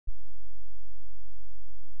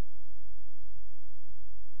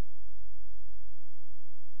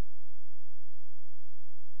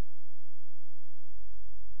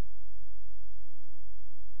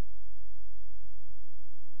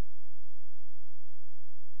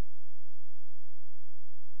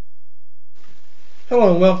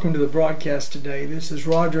Hello and welcome to the broadcast today. This is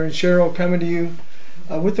Roger and Cheryl coming to you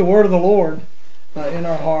with the word of the Lord in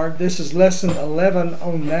our heart. This is lesson 11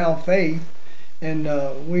 on now faith, and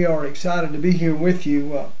we are excited to be here with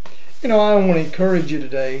you. I want to encourage you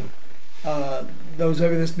today, those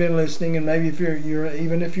of you that's been listening, and maybe if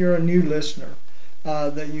even if you're a new listener,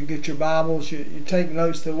 that you get your Bibles, you take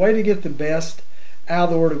notes. The way to get the best out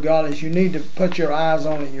of the Word of God is you need to put your eyes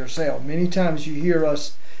on it yourself. Many times you hear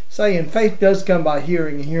us saying faith does come by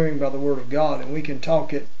hearing, and hearing by the Word of God, and we can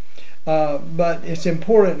talk it. But it's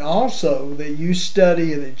important also that you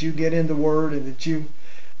study and that you get in the Word and that you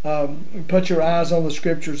put your eyes on the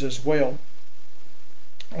Scriptures as well.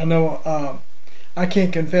 I know I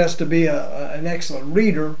can't confess to be an excellent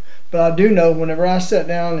reader, but I do know whenever I sit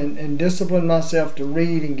down and discipline myself to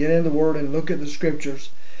read and get in the Word and look at the Scriptures,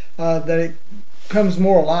 that it comes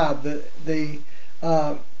more alive. The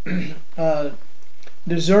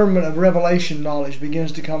discernment of revelation knowledge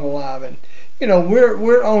begins to come alive. And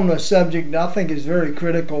we're on a subject that I think is very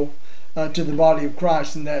critical to the body of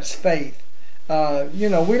Christ, and that's faith. We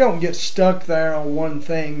don't get stuck there on one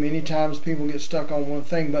thing. Many times people get stuck on one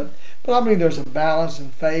thing, but I believe there's a balance in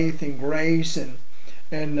faith and grace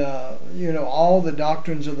and all the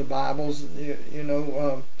doctrines of the Bibles.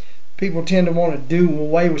 People tend to want to do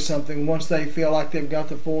away with something once they feel like they've got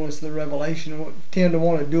the fullness of the revelation. Tend to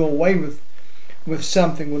want to do away with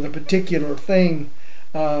something, with a particular thing.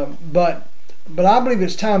 But I believe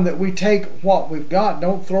it's time that we take what we've got.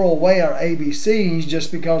 Don't throw away our ABCs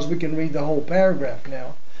just because we can read the whole paragraph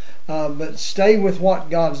now. But stay with what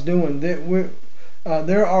God's doing.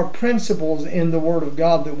 There are principles in the Word of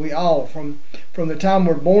God that we all, from the time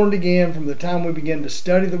we're born again, from the time we begin to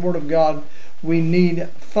study the Word of God, we need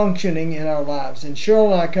functioning in our lives. And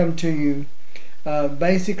Cheryl and I come to you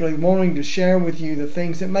basically wanting to share with you the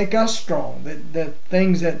things that make us strong, the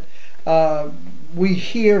things that we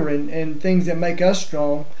hear and things that make us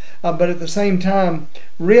strong, but at the same time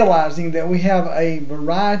realizing that we have a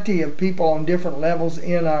variety of people on different levels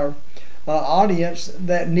in our audience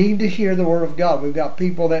that need to hear the Word of God. We've got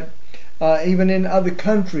people that even in other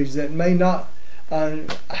countries that may not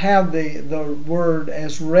have the Word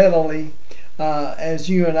as readily as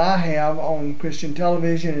you and I have on Christian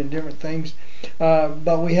television and different things.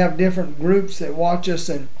 But we have different groups that watch us,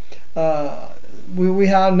 and we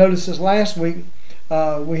had noticed this last week.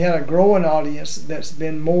 We had a growing audience that's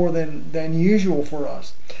been more than usual for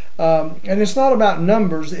us. And it's not about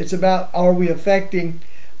numbers, it's about, are we affecting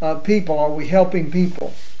people? Are we helping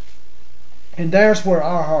people? And there's where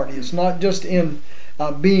our heart is, not just in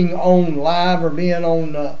being on live or being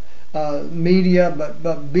on media,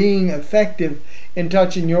 but being effective in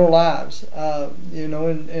touching your lives. A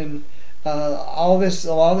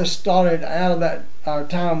lot of this started out of our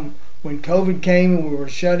time when COVID came and we were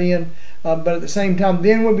shut in. But at the same time,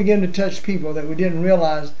 then we began to touch people that we didn't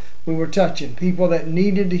realize we were touching, people that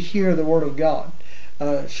needed to hear the Word of God.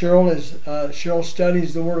 Cheryl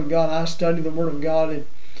studies the Word of God. I study the Word of God,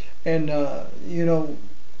 and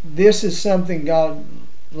this is something God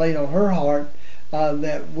laid on her heart,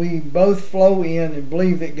 that we both flow in and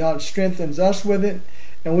believe that God strengthens us with it,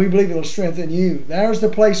 and we believe it'll strengthen you. There's the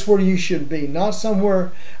place where you should be, not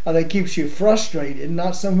somewhere that keeps you frustrated,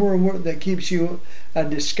 not somewhere that keeps you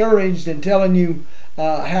discouraged and telling you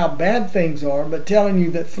how bad things are, but telling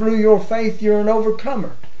you that through your faith you're an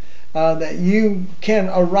overcomer, that you can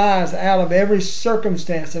arise out of every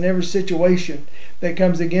circumstance and every situation that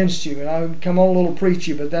comes against you. And I would come on a little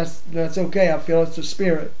preachy, but that's okay. I feel it's the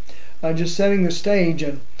Spirit. Just setting the stage,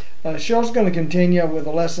 and Cheryl's going to continue with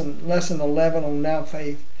lesson 11 on now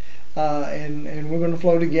faith, and we're going to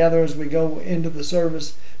flow together as we go into the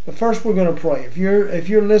service. But first, we're going to pray. If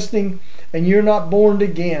you're listening and you're not born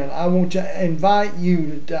again, I want to invite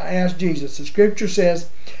you to ask Jesus. The Scripture says,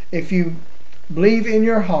 if you believe in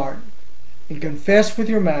your heart and confess with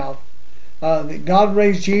your mouth that God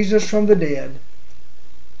raised Jesus from the dead,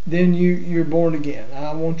 then you're born again.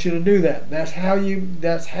 I want you to do that. That's how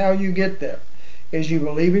you get there, is you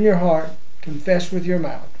believe in your heart, confess with your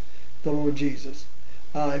mouth the Lord Jesus.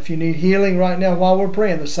 If you need healing right now while we're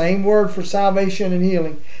praying, the same word for salvation and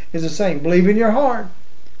healing is the same. Believe in your heart,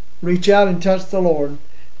 reach out and touch the Lord,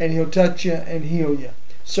 and He'll touch you and heal you.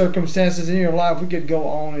 Circumstances in your life, we could go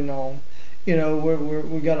on and on.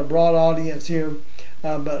 We've got a broad audience here,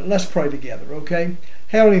 but let's pray together, okay?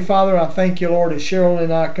 Heavenly Father, I thank you, Lord, as Cheryl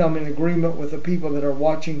and I come in agreement with the people that are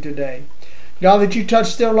watching today. God, that you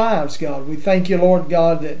touch their lives, God. We thank you, Lord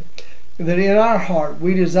God, that in our heart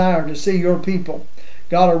we desire to see your people,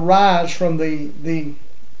 God, arise from the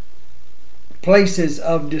places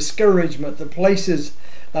of discouragement, the places,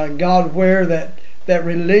 God, where that that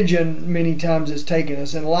religion many times has taken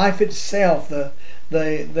us, and life itself, the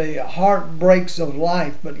heartbreaks of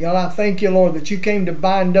life. But God, I thank you, Lord, that you came to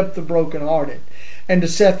bind up the brokenhearted and to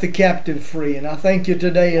set the captive free. And I thank you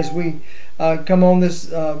today as we come on this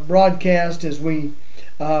broadcast, as we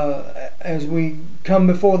come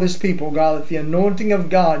before this people, God, that the anointing of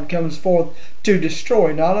God comes forth to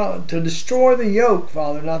destroy, to destroy the yoke,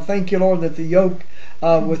 Father. And I thank you, Lord, that the yoke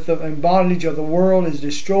with the bondage of the world is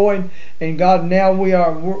destroyed. And God, now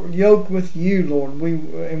we're yoked with you, Lord.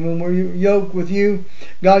 And when we're yoked with you,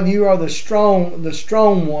 God, you are the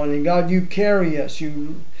strong one. And God, you carry us.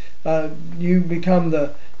 You become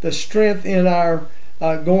the strength in our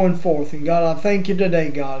going forth. And God, I thank you today,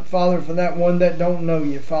 God, Father, for that one that don't know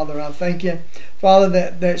you, Father. I thank you, Father,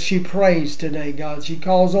 that she prays today, God. She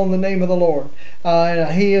calls on the name of the Lord,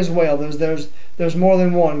 and he as well. There's more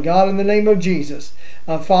than one. God, in the name of Jesus,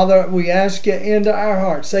 Father, we ask you into our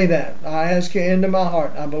heart. Say that. I ask you into my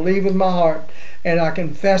heart. I believe with my heart, and I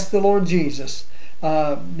confess the Lord Jesus,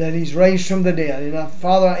 that he's raised from the dead. And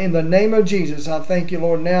Father, in the name of Jesus, I thank you,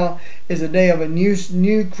 Lord. Now is a day of a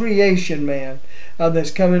new creation, man,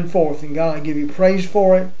 that's coming forth. And God, I give you praise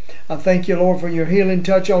for it. I thank you, Lord, for your healing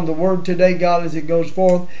touch on the word today, God, as it goes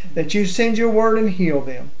forth, that you send your word and heal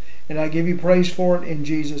them. And I give you praise for it in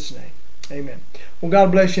Jesus' name. Amen. Well,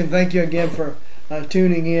 God bless you, and thank you again for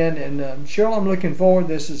tuning in. And Cheryl, I'm looking forward.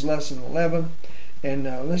 This is lesson 11. And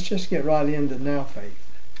let's just get right into Now Faith.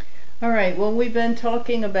 All right, well, we've been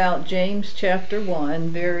talking about James chapter 1,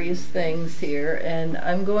 various things here, and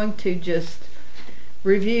I'm going to just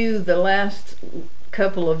review the last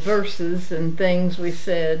couple of verses and things we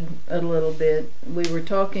said a little bit. We were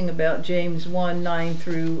talking about James 1, 9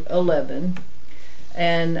 through 11,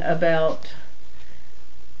 and about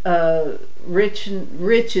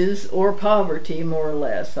riches or poverty, more or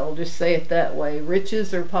less. I'll just say it that way.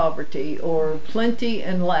 Riches or poverty, or plenty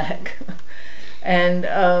and lack. And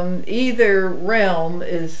either realm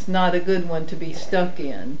is not a good one to be stuck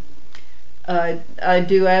in. I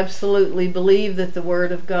do absolutely believe that the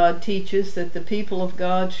Word of God teaches that the people of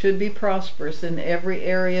God should be prosperous in every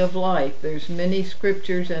area of life. There's many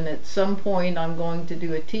scriptures, and at some point I'm going to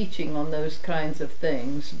do a teaching on those kinds of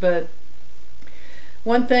things. But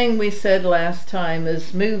one thing we said last time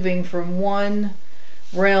is moving from one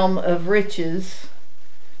realm of riches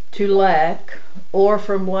to lack, or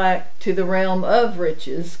from lack to the realm of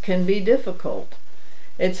riches, can be difficult.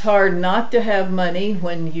 It's hard not to have money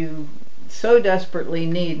when you so desperately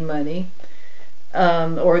need money,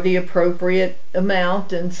 or the appropriate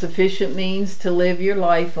amount and sufficient means to live your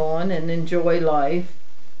life on and enjoy life.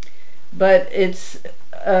 But it's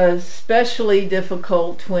especially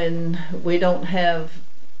difficult when we don't have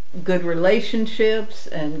good relationships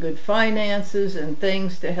and good finances and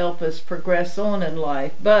things to help us progress on in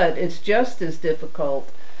life. But it's just as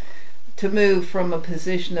difficult to move from a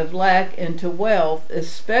position of lack into wealth,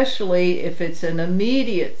 especially if it's an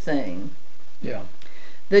immediate thing. Yeah.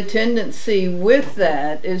 The tendency with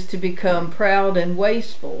that is to become proud and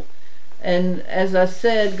wasteful. And as I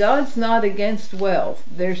said, God's not against wealth.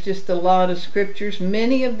 There's just a lot of scriptures.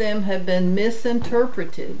 Many of them have been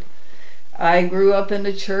misinterpreted. I grew up in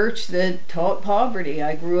a church that taught poverty.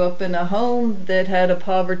 I grew up in a home that had a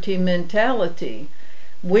poverty mentality.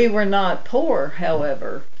 We were not poor,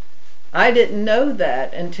 however. I didn't know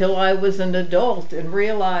that until I was an adult and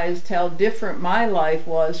realized how different my life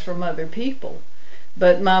was from other people.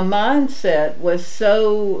 But my mindset was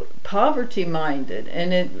so poverty-minded,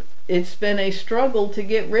 and it's been a struggle to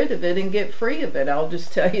get rid of it and get free of it. I'll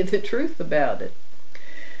just tell you the truth about it.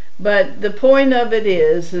 But the point of it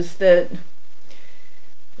is that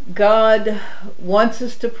God wants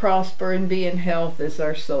us to prosper and be in health as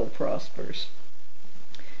our soul prospers.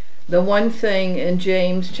 The one thing in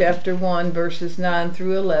James chapter 1 verses 9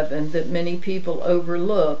 through 11 that many people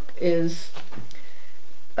overlook is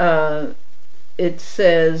it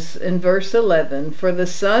says in verse 11, "For the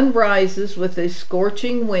sun rises with a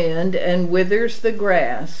scorching wind and withers the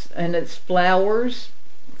grass, and its flower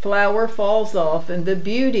falls off, and the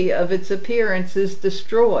beauty of its appearance is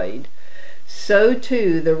destroyed. So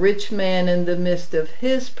too the rich man in the midst of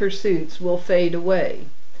his pursuits will fade away."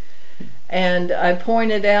 And I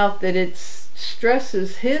pointed out that it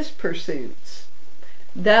stresses his pursuits.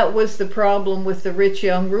 That was the problem with the rich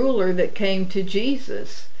young ruler that came to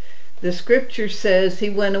Jesus. The scripture says he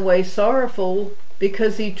went away sorrowful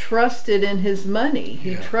because he trusted in his money.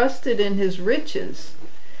 He trusted in his riches.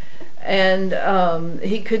 And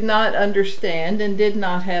he could not understand and did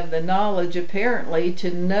not have the knowledge, apparently,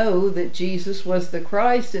 to know that Jesus was the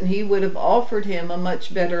Christ, and he would have offered him a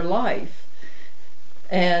much better life.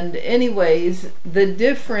 And anyways, the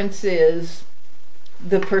difference is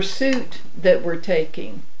the pursuit that we're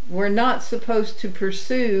taking. We're not supposed to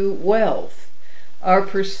pursue wealth. Our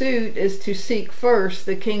pursuit is to seek first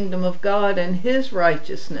the kingdom of God and His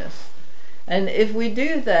righteousness. And if we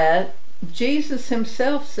do that, Jesus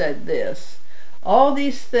Himself said this, all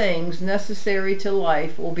these things necessary to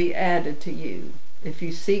life will be added to you if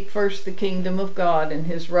you seek first the kingdom of God and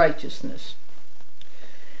His righteousness.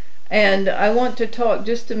 And I want to talk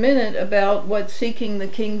just a minute about what seeking the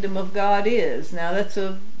kingdom of God is. Now, that's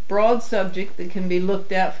a broad subject that can be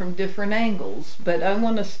looked at from different angles, but I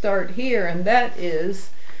want to start here, and that is,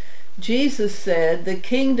 Jesus said, the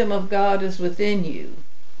kingdom of God is within you.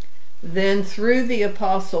 Then through the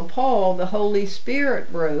Apostle Paul, the Holy Spirit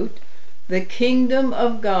wrote, the kingdom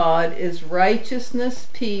of God is righteousness,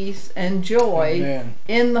 peace, and joy Amen.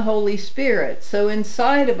 in the Holy Spirit. So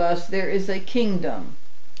inside of us there is a kingdom.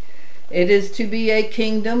 It is to be a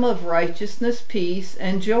kingdom of righteousness, peace,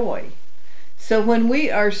 and joy. So when we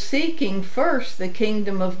are seeking first the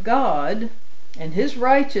kingdom of God and His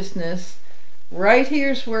righteousness, right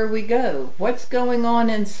here's where we go. What's going on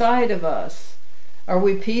inside of us? Are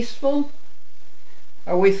we peaceful?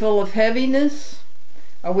 Are we full of heaviness?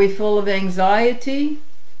 Are we full of anxiety?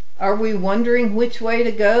 Are we wondering which way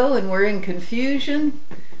to go and we're in confusion?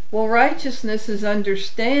 Well, righteousness is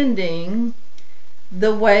understanding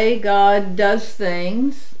the way God does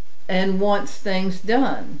things and wants things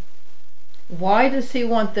done. Why does He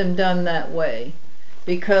want them done that way?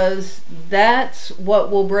 Because that's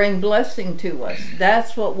what will bring blessing to us.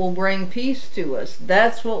 That's what will bring peace to us.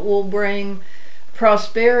 That's what will bring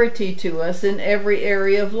prosperity to us in every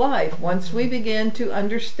area of life. Once we begin to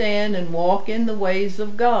understand and walk in the ways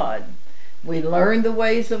of God, we learn the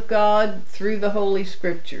ways of God through the Holy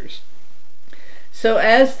Scriptures. So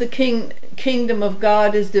as the kingdom of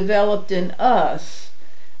God is developed in us,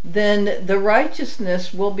 then the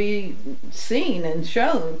righteousness will be seen and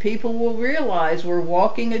shown. People will realize we're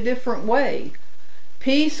walking a different way.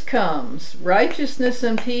 Peace comes. Righteousness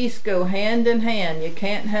and peace go hand in hand. You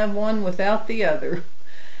can't have one without the other.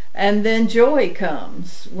 And then joy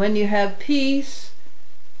comes. When you have peace,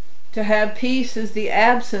 to have peace is the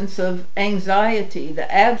absence of anxiety,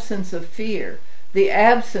 the absence of fear, the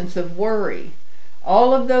absence of worry.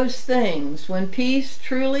 All of those things, when peace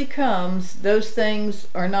truly comes, those things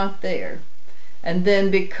are not there. And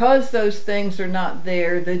then because those things are not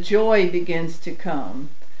there, the joy begins to come.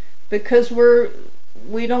 Because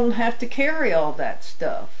we don't have to carry all that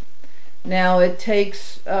stuff. Now it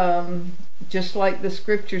takes, just like the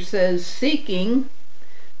scripture says, seeking.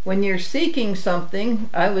 When you're seeking something,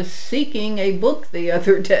 I was seeking a book the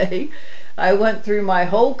other day. I went through my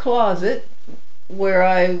whole closet where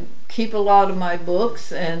I keep a lot of my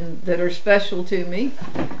books and that are special to me,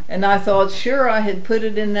 and I thought sure I had put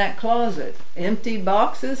it in that closet. Empty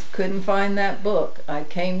boxes, couldn't find that book. I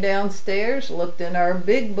came downstairs, looked in our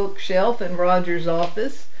big bookshelf in Roger's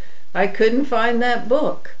office. I couldn't find that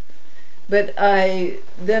book. But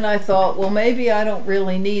then I thought, well, maybe I don't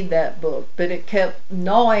really need that book, but it kept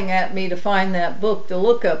gnawing at me to find that book to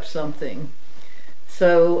look up something.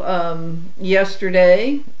 So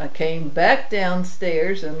yesterday I came back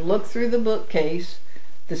downstairs and looked through the bookcase,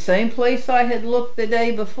 the same place I had looked the day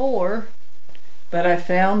before, but I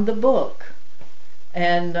found the book.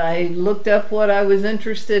 And I looked up what I was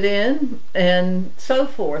interested in and so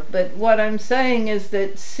forth. But what I'm saying is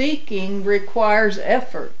that seeking requires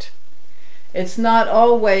effort. It's not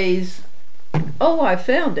always, oh, I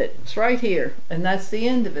found it, it's right here, and that's the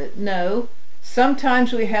end of it. No.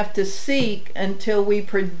 Sometimes we have to seek until we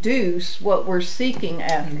produce what we're seeking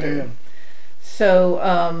after. Amen.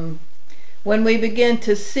 So when we begin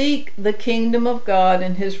to seek the kingdom of God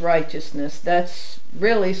and His righteousness, that's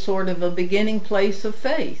really sort of a beginning place of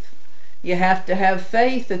faith. You have to have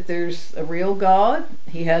faith that there's a real God.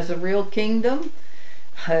 He has a real kingdom.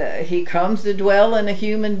 He comes to dwell in a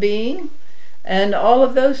human being, and all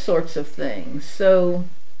of those sorts of things. So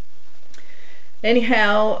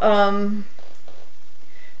anyhow,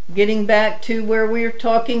 getting back to where we are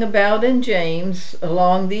talking about in James,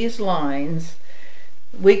 along these lines,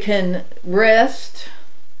 we can rest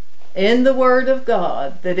in the Word of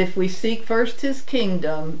God that if we seek first His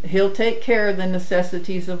kingdom, He'll take care of the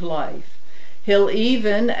necessities of life. He'll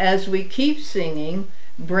even, as we keep singing,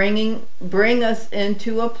 bring us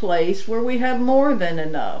into a place where we have more than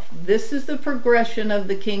enough. This is the progression of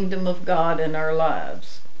the kingdom of God in our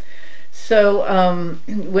lives. So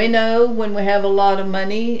we know when we have a lot of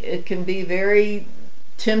money, it can be very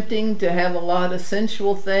tempting to have a lot of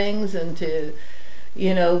sensual things and to,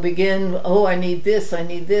 begin, oh, I need this, I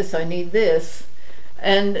need this, I need this.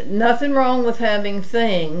 And nothing wrong with having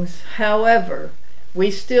things. However,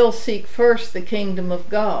 we still seek first the kingdom of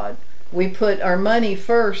God. We put our money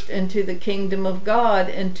first into the kingdom of God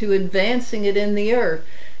and to advancing it in the earth.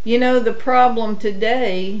 You know, the problem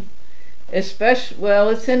today, especially, well,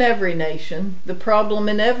 it's in every nation. The problem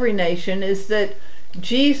in every nation is that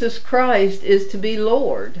Jesus Christ is to be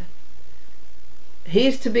Lord.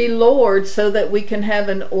 He's to be Lord so that we can have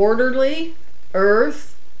an orderly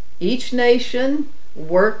earth, each nation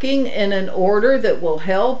working in an order that will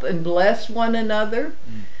help and bless one another.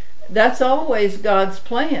 That's always God's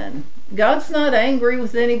plan. God's not angry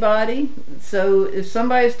with anybody. So if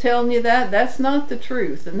somebody's telling you that, that's not the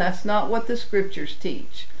truth, and that's not what the scriptures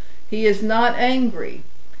teach. He is not angry.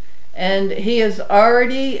 And he has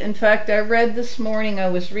already, in fact, I read this morning, I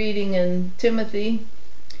was reading in Timothy,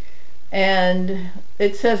 and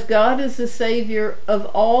it says God is the Savior of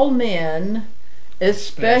all men,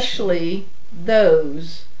 especially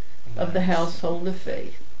those of the household of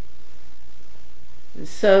faith.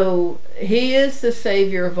 So he is the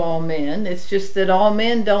Savior of all men. It's just that all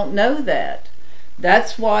men don't know that.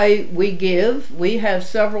 That's why we give. We have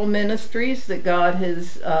several ministries that God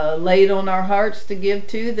has laid on our hearts to give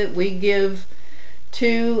to, that we give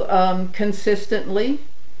to consistently.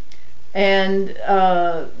 And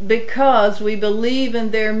because we believe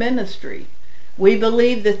in their ministry. We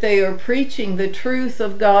believe that they are preaching the truth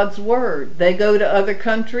of God's Word. They go to other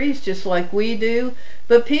countries just like we do.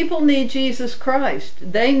 But people need Jesus Christ.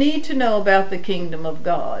 They need to know about the kingdom of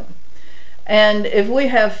God. And if we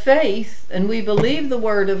have faith and we believe the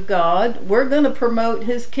Word of God, we're going to promote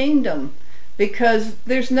His kingdom, because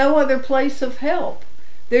there's no other place of help.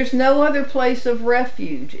 There's no other place of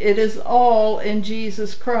refuge. It is all in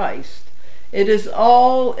Jesus Christ. It is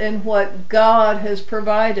all in what God has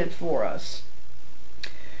provided for us.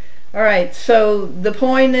 All right, so the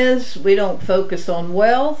point is, we don't focus on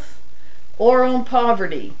wealth or on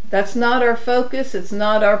poverty. That's not our focus. It's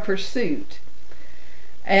not our pursuit.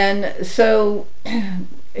 And so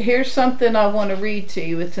here's something I want to read to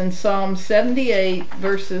you. It's in Psalm 78,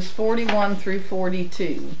 verses 41 through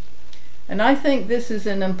 42. And I think this is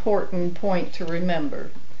an important point to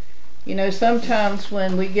remember. You know, sometimes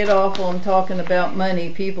when we get off on talking about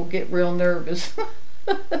money, people get real nervous.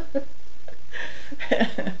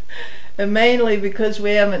 And mainly because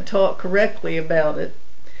we haven't taught correctly about it.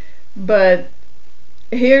 But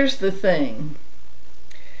here's the thing.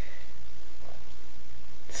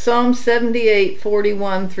 Psalm 78,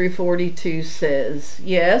 41 through 42 says,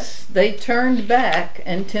 yes, they turned back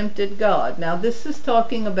and tempted God. Now this is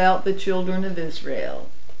talking about the children of Israel.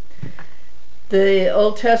 The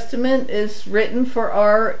Old Testament is written for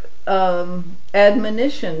our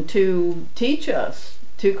admonition, to teach us,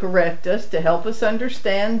 to correct us, to help us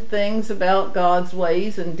understand things about God's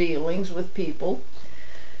ways and dealings with people.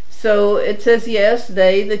 So it says, yes,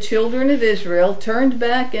 they, the children of Israel, turned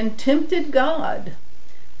back and tempted God,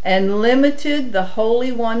 and limited the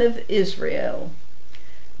Holy One of Israel.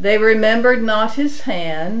 They remembered not his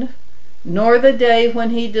hand, nor the day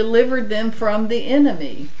when he delivered them from the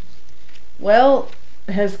enemy. Well,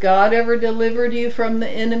 has God ever delivered you from the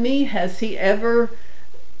enemy? Has he ever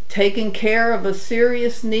taken care of a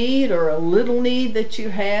serious need or a little need that you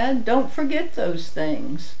had? Don't forget those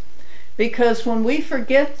things. Because when we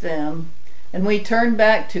forget them, and we turn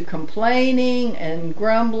back to complaining and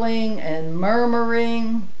grumbling and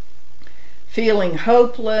murmuring, feeling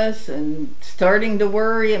hopeless and starting to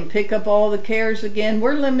worry and pick up all the cares again,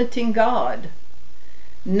 we're limiting God.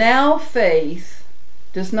 Now faith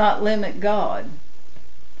does not limit God.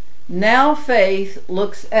 Now faith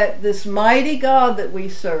looks at this mighty God that we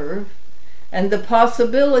serve and the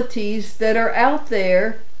possibilities that are out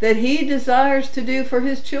there that he desires to do for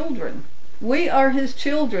his children. We are his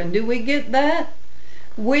children. Do we get that?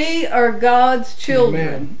 We are God's children.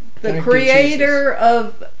 Amen. The Thank creator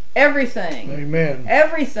of everything. Amen.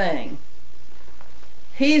 Everything.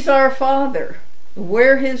 He's our Father.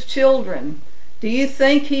 We're his children. Do you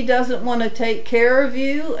think he doesn't want to take care of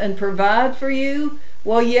you and provide for you?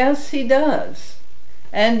 Well, yes, he does.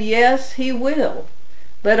 And yes, he will.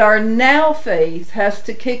 But our now faith has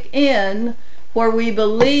to kick in where we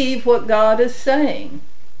believe what God is saying.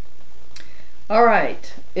 All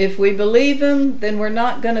right. If we believe him, then we're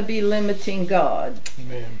not going to be limiting God.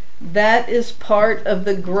 Amen. That is part of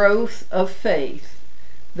the growth of faith.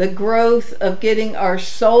 The growth of getting our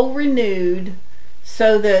soul renewed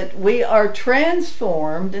so that we are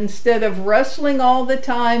transformed instead of wrestling all the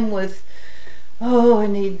time with, oh, I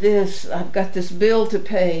need this, I've got this bill to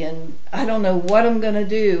pay, and I don't know what I'm going to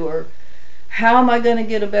do, or how am I going to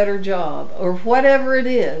get a better job, or whatever it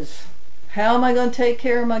is. How am I going to take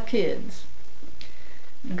care of my kids?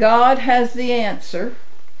 God has the answer.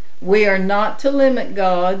 We are not to limit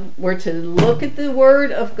God. We're to look at the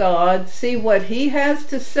Word of God, see what He has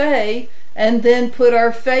to say, and then put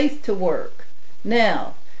our faith to work.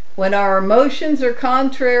 Now, when our emotions are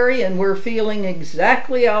contrary and we're feeling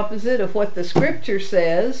exactly opposite of what the Scripture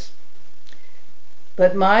says,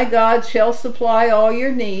 but my God shall supply all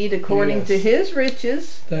your need according to His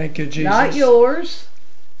riches. Thank you, Jesus. Not yours,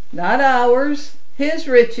 not ours, His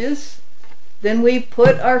riches. Then we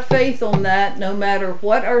put our faith on that no matter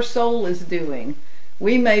what our soul is doing.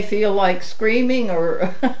 We may feel like screaming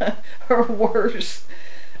or worse,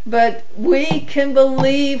 but we can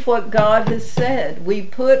believe what God has said. We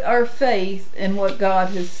put our faith in what God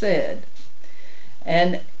has said.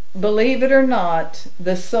 And believe it or not,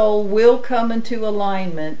 the soul will come into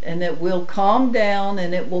alignment, and it will calm down,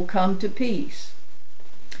 and it will come to peace.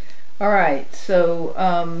 All right,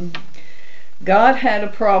 so God had a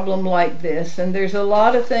problem like this, and there's a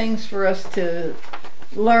lot of things for us to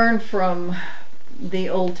learn from the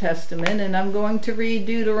Old Testament, and I'm going to read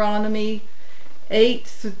Deuteronomy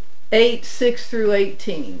 6 through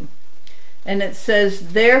 18. And it says,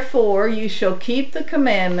 "Therefore you shall keep the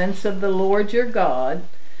commandments of the Lord your God,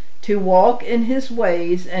 to walk in His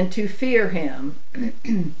ways, and to fear Him.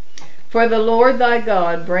 For the Lord thy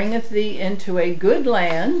God bringeth thee into a good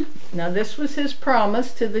land." Now this was His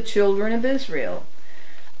promise to the children of Israel.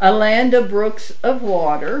 "A land of brooks of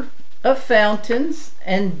water, of fountains,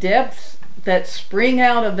 and depths that spring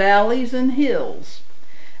out of valleys and hills.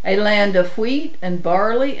 A land of wheat and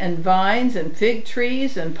barley and vines and fig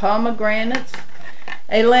trees and pomegranates.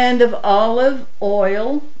 A land of olive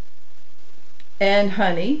oil and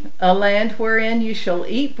honey. A land wherein you shall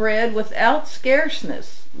eat bread without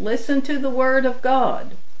scarceness." Listen to the word of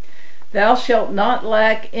God. "Thou shalt not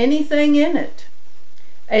lack anything in it.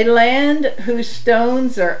 A land whose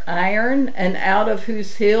stones are iron, and out of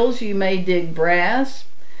whose hills you may dig brass.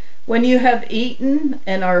 When you have eaten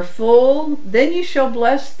and are full, then you shall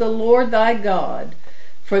bless the Lord thy God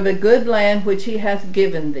for the good land which He hath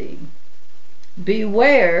given thee.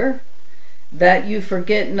 Beware that you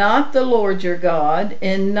forget not the Lord your God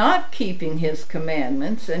in not keeping His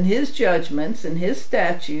commandments and His judgments and His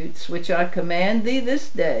statutes, which I command thee this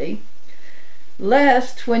day,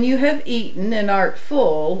 lest when you have eaten and art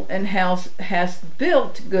full, and hast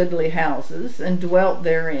built goodly houses and dwelt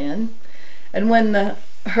therein, and when the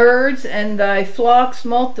herds and thy flocks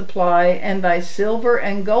multiply, and thy silver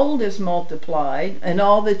and gold is multiplied, and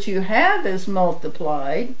all that you have is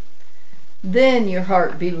multiplied, then your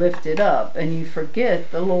heart be lifted up, and you forget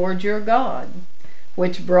the Lord your God,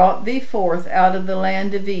 which brought thee forth out of the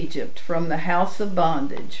land of Egypt from the house of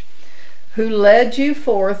bondage, who led you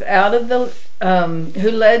forth out of the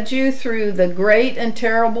who led you through the great and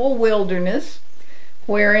terrible wilderness,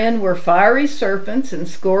 wherein were fiery serpents and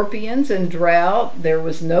scorpions and drought. There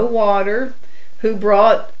was no water, who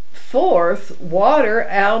brought forth water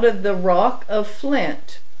out of the rock of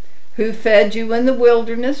flint, who fed you in the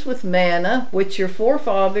wilderness with manna, which your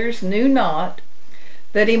forefathers knew not,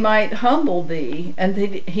 that He might humble thee, and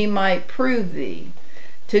that He might prove thee,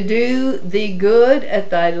 to do thee good at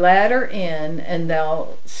thy latter end. And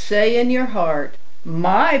thou say in your heart,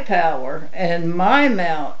 My power and my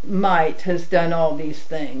might has done all these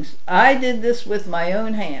things. I did this with my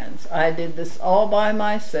own hands. I did this all by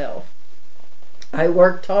myself. I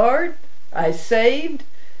worked hard, I saved,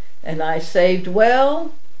 and I saved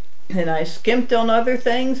well, and I skimped on other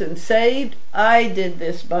things and saved. I did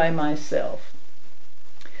this by myself.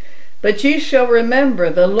 But you shall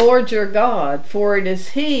remember the Lord your God, for it is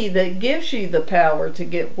He that gives you the power to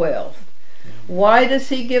get wealth. Why does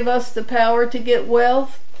He give us the power to get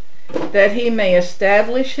wealth? That He may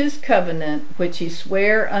establish His covenant, which He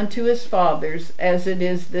sware unto His fathers, as it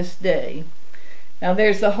is this day. Now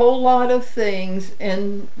there's a whole lot of things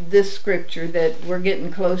in this scripture that we're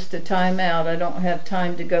getting close to time out. I don't have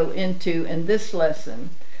time to go into in this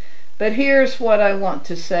lesson. But here's what I want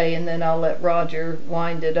to say, and then I'll let Roger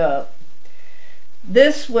wind it up.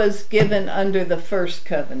 This was given under the first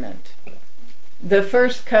covenant. The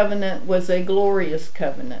first covenant was a glorious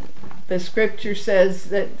covenant. The scripture says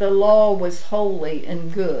that the law was holy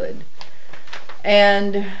and good.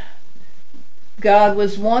 And God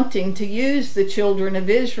was wanting to use the children of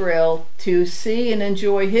Israel to see and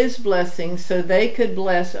enjoy His blessings so they could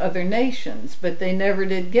bless other nations. But they never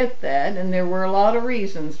did get that, and there were a lot of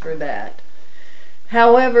reasons for that.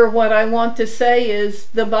 However, what I want to say is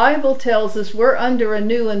the Bible tells us we're under a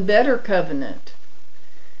new and better covenant.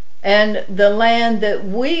 And the land that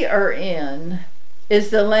we are in is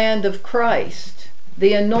the land of Christ,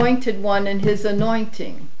 the anointed one in His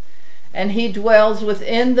anointing. And He dwells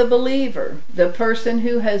within the believer, the person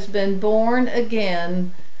who has been born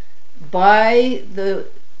again by the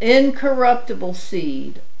incorruptible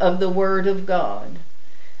seed of the Word of God.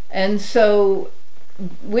 And so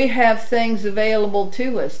we have things available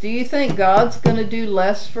to us. Do you think God's going to do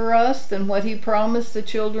less for us than what He promised the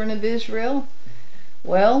children of Israel?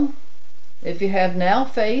 Well, if you have now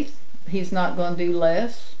faith, He's not going to do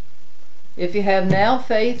less. If you have now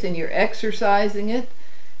faith and you're exercising it,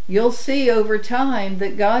 you'll see over time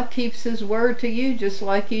that God keeps His word to you just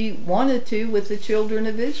like He wanted to with the children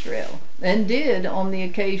of Israel, and did on the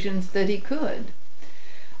occasions that He could.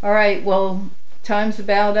 All right, well, time's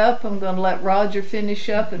about up. I'm going to let Roger finish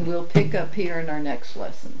up, and we'll pick up here in our next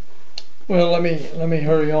lesson. Well, let me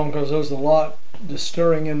hurry on, because there's a lot just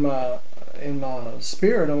stirring in my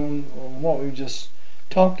spirit on what we just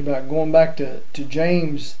talked about. Going back to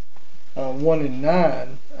James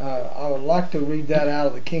 1:9, I would like to read that out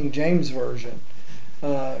of the King James Version,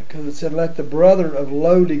 because it said, "Let the brother of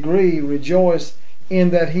low degree rejoice in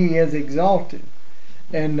that he is exalted."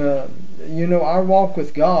 And our walk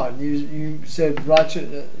with God, you said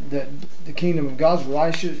that the kingdom of God's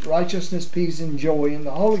righteousness, peace, and joy in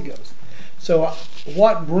the Holy Ghost. So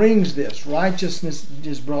what brings this? Righteousness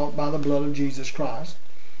is brought by the blood of Jesus Christ,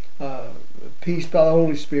 peace by the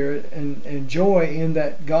Holy Spirit, and joy in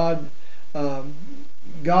that God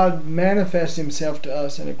manifests Himself to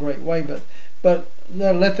us in a great way. But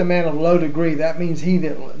let the man of low degree, that means he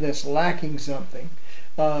that's lacking something,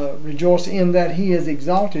 rejoice in that he is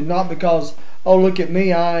exalted, not because, oh, look at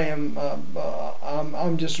me, I'm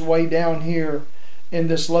just way down here in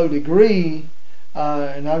this low degree,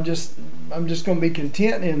 and I'm just going to be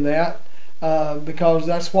content in that, because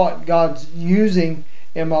that's what God's using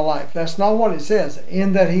in my life. That's not what it says.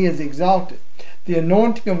 In that He is exalted. The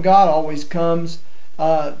anointing of God always comes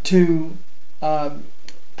to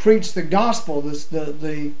preach the gospel.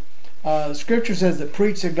 The Scripture says that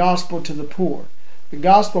preach the gospel to the poor. The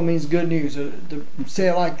gospel means good news. To say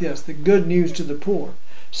it like this: the good news to the poor.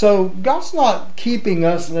 So God's not keeping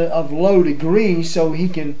us of low degree so He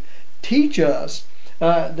can teach us.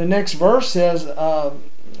 The next verse says,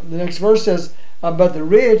 "But the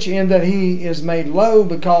rich, in that he is made low,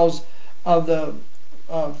 because of the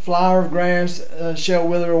flower of grass shall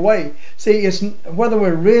wither away." See, it's whether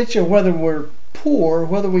we're rich or whether we're poor,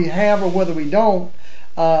 whether we have or whether we don't,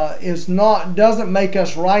 doesn't make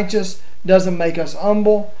us righteous, doesn't make us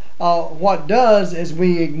humble. What does is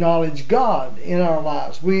we acknowledge God in our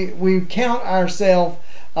lives. We count ourselves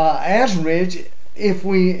as rich. If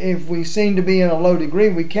we seem to be in a low degree,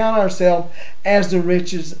 we count ourselves as the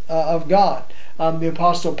riches of God. The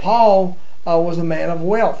Apostle Paul was a man of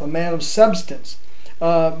wealth, a man of substance,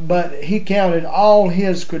 but he counted all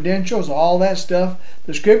his credentials, all that stuff,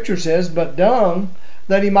 the Scripture says, but dung,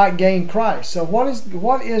 that he might gain Christ. So what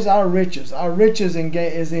is our riches? Our riches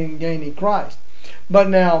is in gaining Christ. But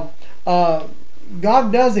now,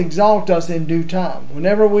 God does exalt us in due time.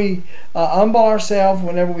 Whenever we humble ourselves,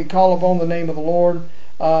 whenever we call upon the name of the Lord,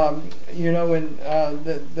 there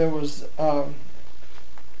was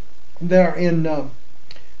there in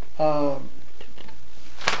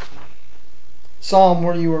Psalm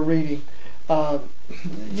where you were reading,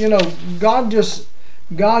 God just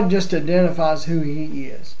identifies who He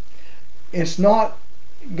is.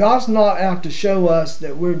 God's not out to show us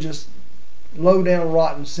that we're just low down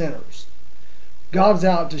rotten sinners. God's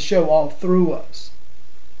out to show off through us.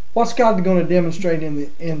 What's God going to demonstrate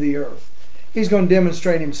in the earth? He's going to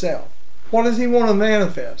demonstrate Himself. What does He want to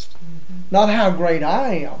manifest? Not how great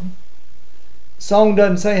I am. The song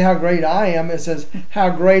doesn't say how great I am. It says how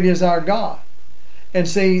great is our God. And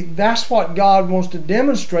see, that's what God wants to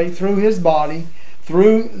demonstrate through His body,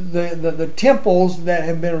 through the temples that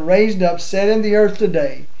have been raised up, set in the earth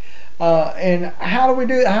today. And how do we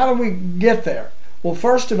do it? How do we get there? Well,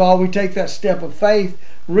 first of all, we take that step of faith,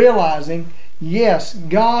 realizing, yes,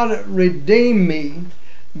 God redeemed me,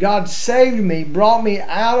 God saved me, brought me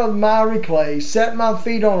out of miry clay, set my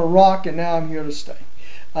feet on a rock, and now I'm here to stay.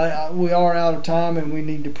 We are out of time, and we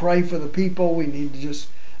need to pray for the people. We need to just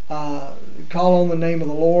call on the name of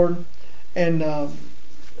the Lord. And,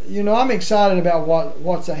 I'm excited about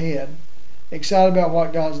what's ahead. Excited about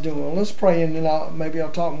what God's doing. Well, let's pray, and then maybe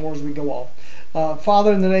I'll talk more as we go on.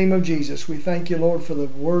 Father, in the name of Jesus, we thank You, Lord, for the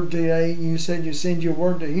word today. You said You send Your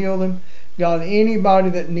word to heal them. God, anybody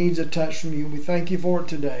that needs a touch from You, we thank You for it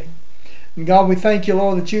today. And God, we thank You,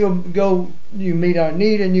 Lord, that You meet our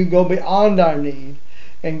need, and You go beyond our need.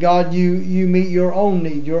 And God, you meet Your own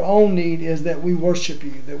need. Your own need is that we worship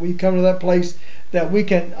You, that we come to that place that we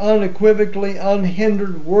can unequivocally,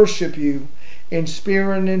 unhindered worship You in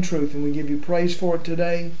spirit and in truth. And we give You praise for it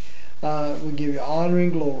today. We give You honor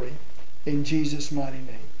and glory. In Jesus' mighty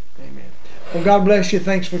name, amen. Well, God bless you.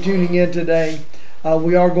 Thanks for tuning in today.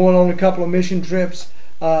 We are going on a couple of mission trips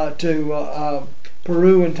to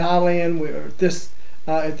Peru and Thailand. We're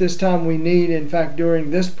at this time we need, in fact,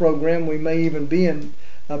 during this program, we may even be in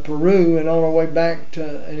Peru, and on our way back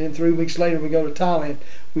and then 3 weeks later we go to Thailand.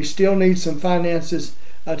 We still need some finances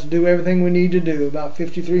to do everything we need to do. About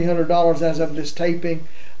 $5,300 as of this taping.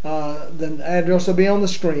 The address will be on the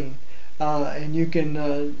screen, and you can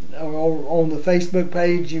on the Facebook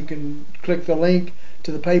page you can click the link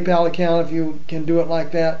to the PayPal account if you can do it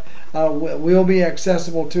like that. Will be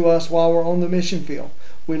accessible to us while we're on the mission field.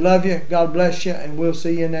 We love you. God bless you, and we'll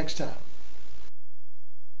see you next time.